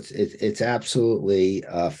 It's absolutely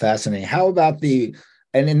fascinating. How about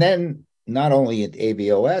and then not only at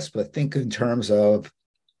ABOS, but think in terms of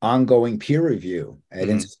ongoing peer review at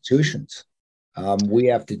institutions. We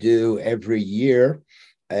have to do every year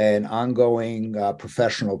an ongoing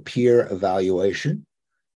professional peer evaluation.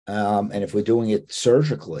 And if we're doing it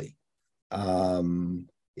surgically,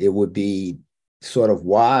 it would be sort of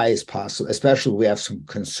wise, possible, especially if we have some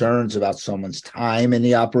concerns about someone's time in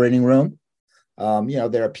the operating room.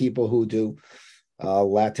 There are people who do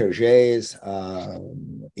Latargets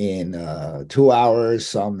in 2 hours,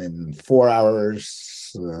 some in 4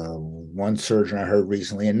 hours. One surgeon I heard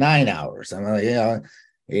recently in 9 hours. I'm like,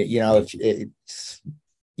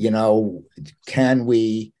 can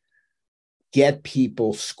we get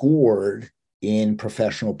people scored in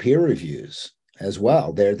professional peer reviews as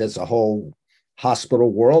well? There's a whole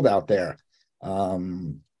hospital world out there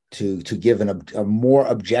to give a more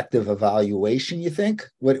objective evaluation, you think?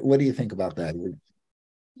 What do you think about that?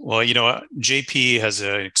 Well, JP has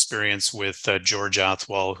an experience with George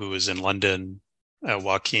Athwal, who is in London,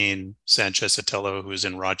 Joaquin Sanchez-Sotelo, who is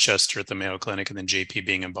in Rochester at the Mayo Clinic, and then JP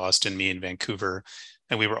being in Boston, me in Vancouver.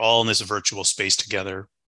 And we were all in this virtual space together.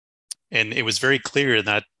 And it was very clear in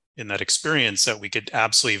that experience that we could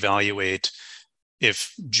absolutely evaluate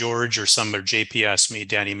if George or JP asked me,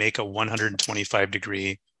 Danny, make a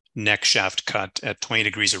 125-degree neck shaft cut at 20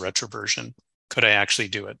 degrees of retroversion. Could I actually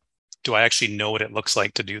do it? Do I actually know what it looks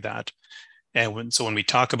like to do that? And so when we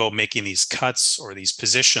talk about making these cuts or these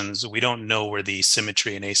positions, we don't know where the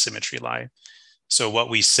symmetry and asymmetry lie. So what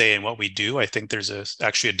we say and what we do, I think there's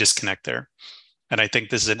actually a disconnect there. And I think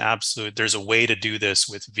this is there's a way to do this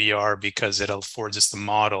with VR because it affords us the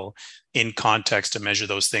model in context to measure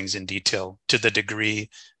those things in detail to the degree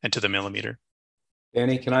and to the millimeter.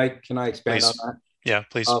 Danny, can I expand Please. on that? Yeah,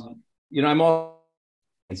 please. I'm all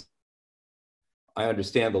I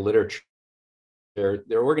understand the literature. There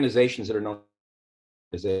are organizations that are known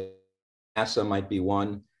as NASA might be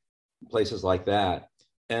one, places like that,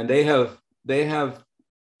 and they have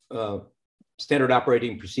standard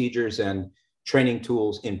operating procedures and training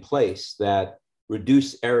tools in place that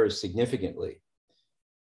reduce errors significantly.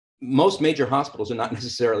 Most major hospitals are not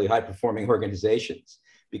necessarily high-performing organizations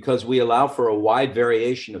because we allow for a wide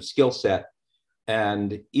variation of skill set.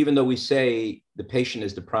 And even though we say the patient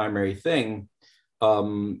is the primary thing,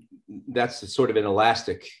 that's sort of an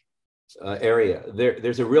elastic area.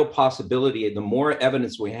 There's a real possibility, the more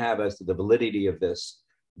evidence we have as to the validity of this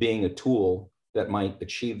being a tool that might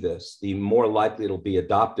achieve this, the more likely it'll be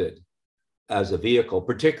adopted as a vehicle,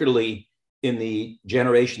 particularly in the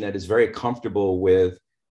generation that is very comfortable with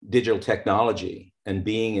digital technology and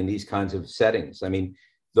being in these kinds of settings. I mean,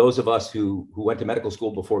 those of us who went to medical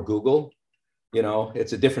school before Google, you know,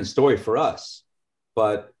 it's a different story for us.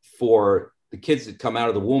 But for the kids that come out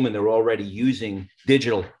of the womb and they're already using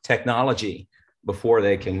digital technology before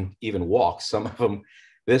they can even walk, some of them,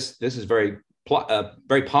 this is very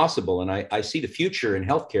possible. And I see the future in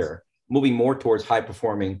healthcare moving more towards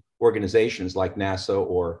high-performing organizations like NASA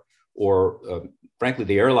or frankly,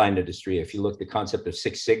 the airline industry. If you look at the concept of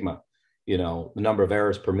Six Sigma, you know, the number of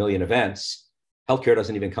errors per million events, healthcare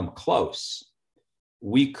doesn't even come close.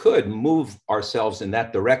 We could move ourselves in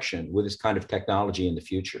that direction with this kind of technology in the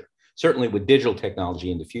future. Certainly with digital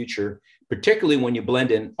technology in the future, particularly when you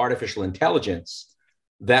blend in artificial intelligence,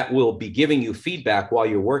 that will be giving you feedback while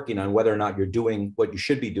you're working on whether or not you're doing what you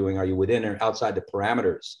should be doing. Are you within or outside the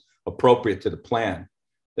parameters appropriate to the plan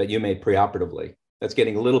that you made preoperatively? That's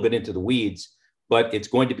getting a little bit into the weeds, but it's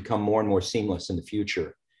going to become more and more seamless in the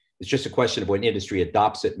future. It's just a question of when industry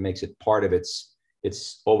adopts it and makes it part of its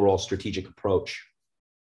overall strategic approach.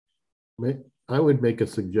 I would make a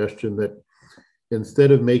suggestion that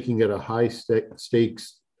instead of making it a high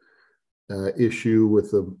stakes issue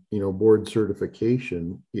with the board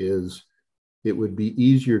certification, it would be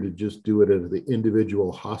easier to just do it at the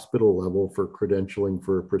individual hospital level for credentialing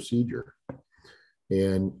for a procedure.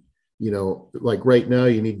 And like right now,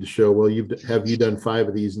 you need to show, well, have you done 5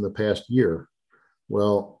 of these in the past year?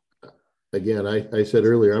 Well, again, I said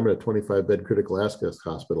earlier, I'm at a 25-bed critical access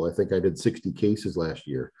hospital. I think I did 60 cases last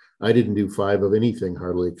year. I didn't do 5 of anything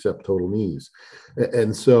hardly except total knees.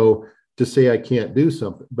 And so to say I can't do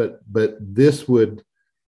something, but this would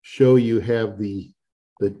show you have the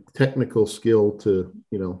technical skill to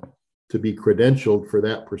be credentialed for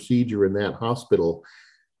that procedure in that hospital,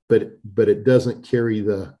 but it doesn't carry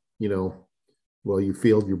the well, you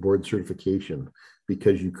failed your board certification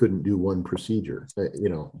because you couldn't do one procedure.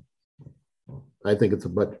 I think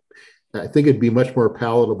it'd be much more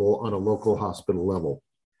palatable on a local hospital level.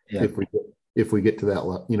 Yeah. If we get to that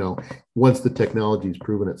level, once the technology's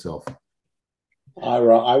proven itself.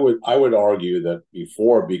 Ira, I would argue that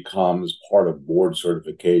before it becomes part of board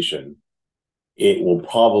certification, it will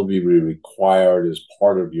probably be required as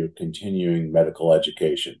part of your continuing medical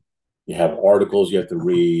education. You have articles you have to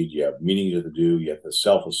read, you have meetings you have to do, you have the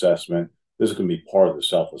self-assessment. This is going to be part of the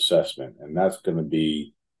self-assessment, and that's going to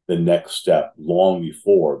be the next step long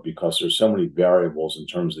before, because there's so many variables in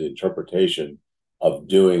terms of the interpretation of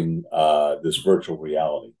doing this virtual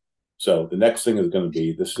reality. So the next thing is going to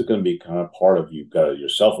be, this is going to be kind of part of, you've got your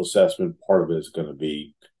self-assessment, part of it is going to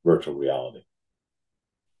be virtual reality.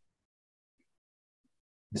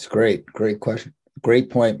 It's great. Great question. Great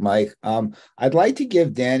point, Mike. I'd like to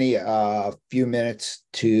give Danny a few minutes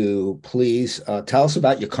to please tell us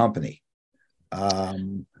about your company.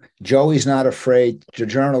 Joey's not afraid, the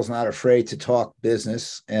journal's not afraid to talk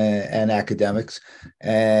business and academics.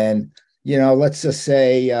 And, let's just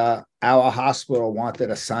say our hospital wanted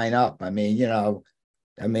to sign up. We're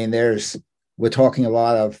talking a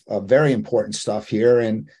lot of very important stuff here.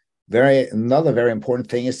 And another very important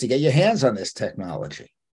thing is to get your hands on this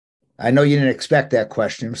technology. I know you didn't expect that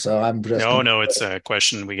question, so I'm just... No, it's a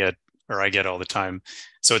question I get all the time.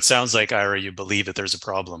 So it sounds like, Ira, you believe that there's a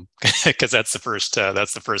problem, because that's the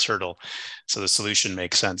first hurdle. So the solution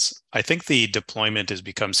makes sense. I think the deployment has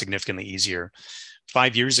become significantly easier.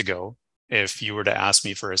 5 years ago, if you were to ask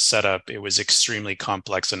me for a setup, it was extremely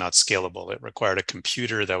complex and not scalable. It required a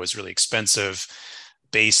computer that was really expensive,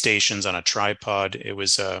 base stations on a tripod. It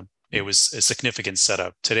was a significant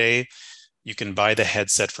setup. Today, you can buy the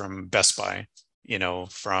headset from Best Buy,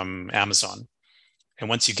 from Amazon. And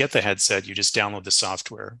once you get the headset, you just download the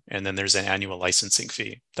software, and then there's an annual licensing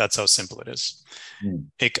fee. That's how simple it is.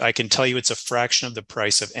 I can tell you it's a fraction of the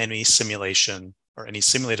price of any simulation or any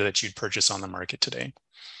simulator that you'd purchase on the market today.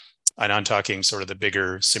 And I'm talking sort of the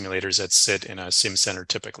bigger simulators that sit in a sim center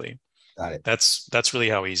typically. Got it. That's really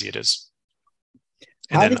how easy it is.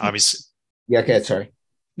 And then obviously, yeah, okay, sorry.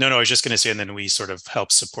 No, I was just going to say, and then we sort of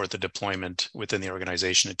help support the deployment within the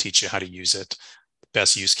organization to teach you how to use it,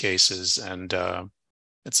 best use cases, and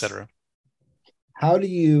et cetera. How do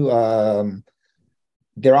you,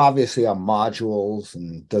 there obviously are modules,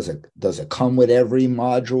 and does it come with every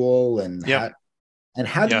module? And Yep.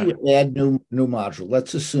 how do you add new module?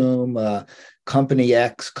 Let's assume company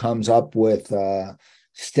X comes up with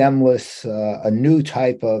stemless, a new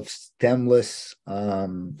type of stemless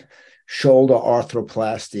shoulder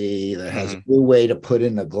arthroplasty that has a new way to put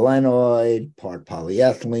in a glenoid, part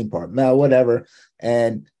polyethylene, part metal, whatever.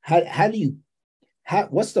 And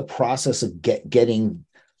what's the process of getting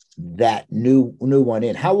that new one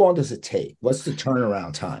in? How long does it take? What's the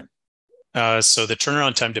turnaround time? So the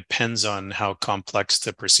turnaround time depends on how complex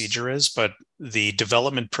the procedure is, but the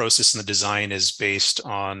development process and the design is based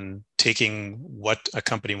on taking what a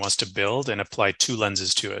company wants to build and apply two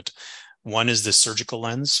lenses to it. One is the surgical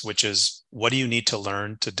lens, which is what do you need to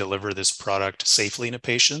learn to deliver this product safely in a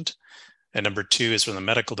patient? And number two is from the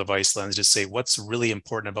medical device lens to say what's really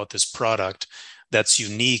important about this product that's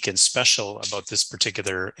unique and special about this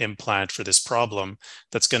particular implant for this problem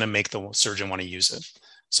that's going to make the surgeon want to use it.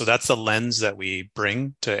 So that's the lens that we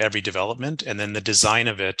bring to every development. And then the design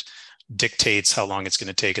of it dictates how long it's going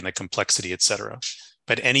to take and the complexity, et cetera.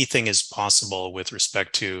 But anything is possible with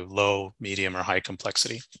respect to low, medium, or high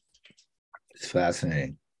complexity. It's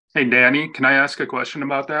fascinating. Hey, Danny, can I ask a question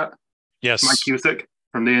about that? Yes. Mike Cusick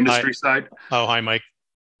from the industry side. Oh, hi, Mike.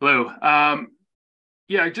 Hello.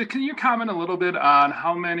 Yeah, can you comment a little bit on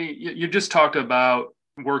how many, you just talked about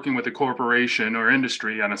working with a corporation or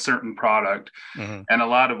industry on a certain product. And a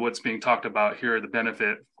lot of what's being talked about here, the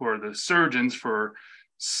benefit for the surgeons for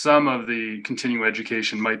some of the continuing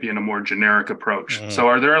education might be in a more generic approach. So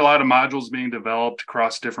are there a lot of modules being developed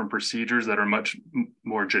across different procedures that are much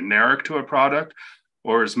more generic to a product?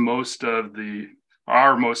 Or is most of the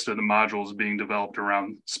modules being developed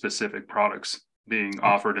around specific products being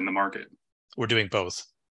offered in the market? We're doing both.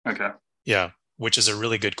 Okay. Yeah, which is a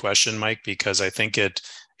really good question, Mike, because I think it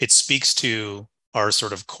speaks to our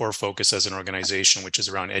sort of core focus as an organization, which is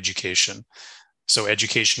around education. So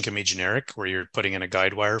education can be generic, where you're putting in a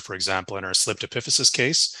guide wire, for example, in our slipped epiphysis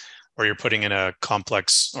case, or you're putting in a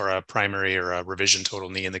complex or a primary or a revision total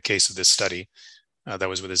knee in the case of this study that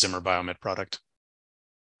was with a Zimmer Biomet product.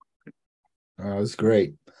 That's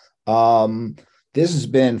great. This has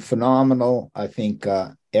been phenomenal. I think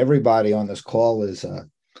everybody on this call is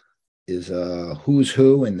who's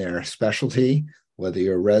who in their specialty, whether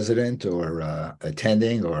you're a resident or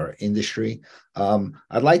attending or industry.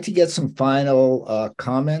 I'd like to get some final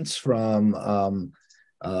comments from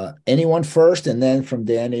anyone first, and then from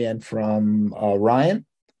Danny and from Ryan.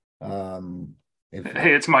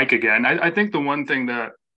 Hey, it's Mike again. I think the one thing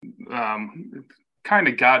that kind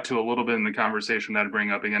of got to a little bit in the conversation that I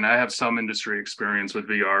bring up again, I have some industry experience with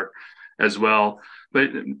VR as well.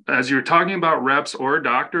 But as you're talking about reps or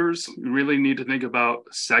doctors, you really need to think about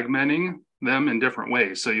segmenting them in different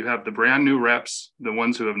ways. So you have the brand new reps, the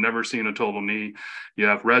ones who have never seen a total knee. You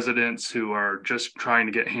have residents who are just trying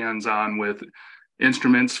to get hands-on with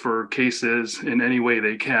instruments for cases in any way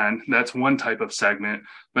they can. That's one type of segment.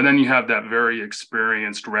 But then you have that very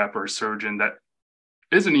experienced rep or surgeon that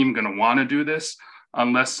isn't even going to want to do this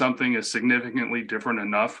unless something is significantly different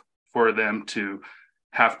enough for them to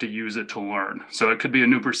have to use it to learn. So it could be a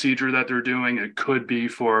new procedure that they're doing. It could be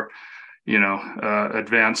for,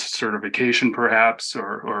 advanced certification perhaps,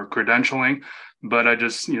 or credentialing. But I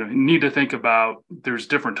just, need to think about there's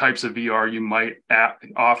different types of VR you might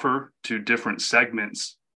offer to different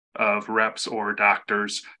segments of reps or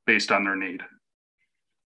doctors based on their need.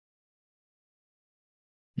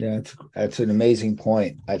 Yeah, that's an amazing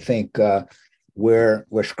point. I think we're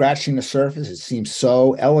scratching the surface. It seems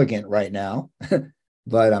so elegant right now,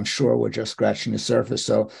 but I'm sure we're just scratching the surface.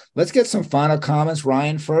 So let's get some final comments.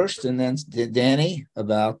 Ryan first, and then Danny,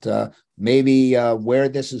 about maybe where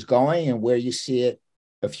this is going and where you see it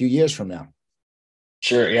a few years from now.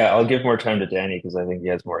 Sure. Yeah, I'll give more time to Danny because I think he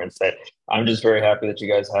has more insight. I'm just very happy that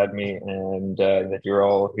you guys had me and that you're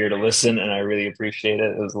all here to listen, and I really appreciate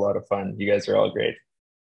it. It was a lot of fun. You guys are all great.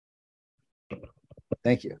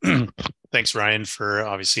 Thank you. Thanks, Ryan, for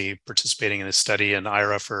obviously participating in this study, and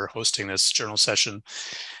Ira for hosting this journal session.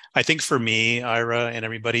 I think for me, Ira and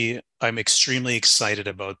everybody, I'm extremely excited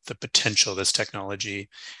about the potential of this technology.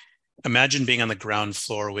 Imagine being on the ground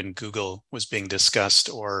floor when Google was being discussed,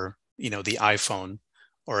 or the iPhone,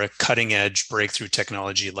 or a cutting edge breakthrough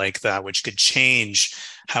technology like that, which could change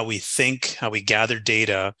how we think, how we gather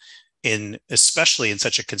data, especially in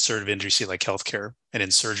such a conservative industry like healthcare and in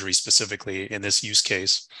surgery specifically in this use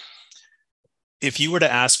case. if you were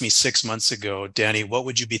to ask me 6 months ago, Danny, what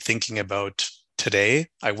would you be thinking about today?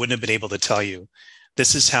 I wouldn't have been able to tell you.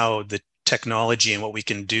 This is how the technology and what we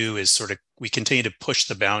can do is sort of, we continue to push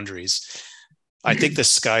the boundaries. I think the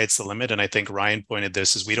sky's the limit. And I think Ryan pointed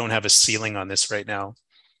this, is we don't have a ceiling on this right now.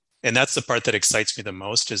 And that's the part that excites me the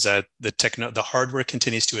most, is that the hardware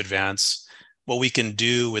continues to advance. What we can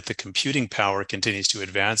do with the computing power continues to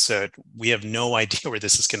advance. We have no idea where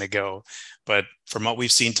this is going to go. But from what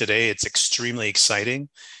we've seen today, it's extremely exciting.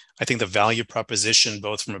 I think the value proposition,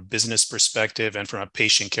 both from a business perspective and from a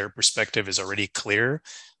patient care perspective, is already clear.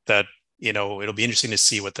 That, it'll be interesting to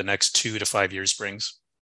see what the next 2 to 5 years brings.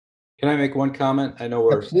 Can I make one comment? I know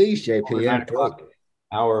we're please, JP. 9 o'clock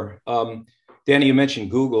hour. Danny, you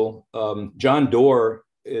mentioned Google. John Doerr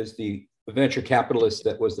is the venture capitalist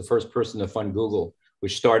that was the first person to fund Google,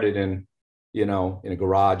 which started in a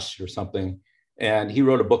garage or something. And he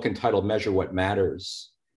wrote a book entitled Measure What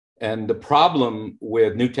Matters. And the problem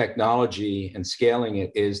with new technology and scaling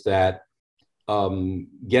it is that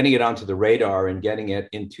getting it onto the radar and getting it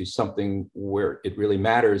into something where it really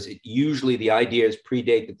matters, usually the ideas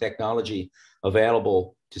predate the technology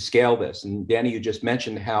available to scale this. And Danny, you just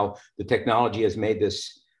mentioned how the technology has made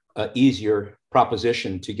this easier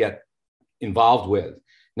proposition to get involved with.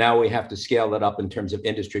 Now we have to scale that up in terms of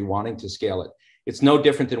industry wanting to scale it. It's no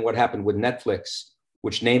different than what happened with Netflix,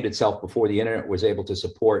 which named itself before the internet was able to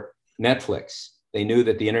support Netflix. They knew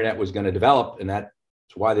that the internet was going to develop, and that's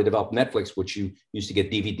why they developed Netflix, which you used to get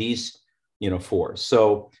DVDs, for.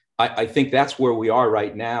 So I think that's where we are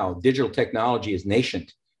right now. Digital technology is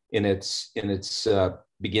nascent in its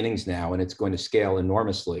beginnings now, and it's going to scale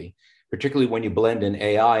enormously, particularly when you blend in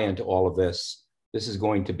AI into all of this. This is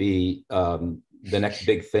going to be the next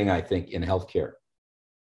big thing, I think, in healthcare.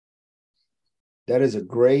 That is a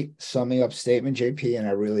great summing up statement, JP, and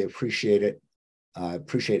I really appreciate it. I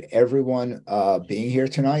appreciate everyone being here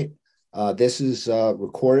tonight. This is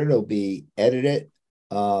recorded. It'll be edited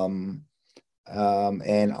and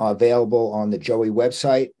available on the Joey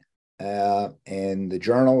website and the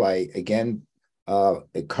journal. I, again,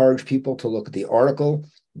 encourage people to look at the article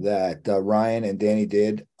that Ryan and Danny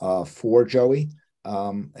did for Joey.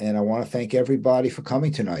 And I want to thank everybody for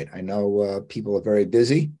coming tonight. I know people are very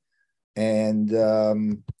busy, and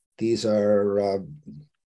these are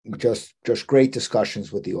just great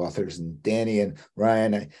discussions with the authors. And Danny and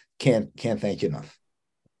Ryan, I can't thank you enough.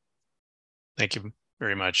 Thank you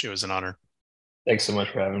very much. It was an honor. Thanks so much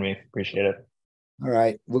for having me. Appreciate it. All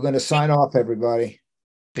right, we're going to sign off, everybody.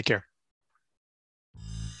 Take care.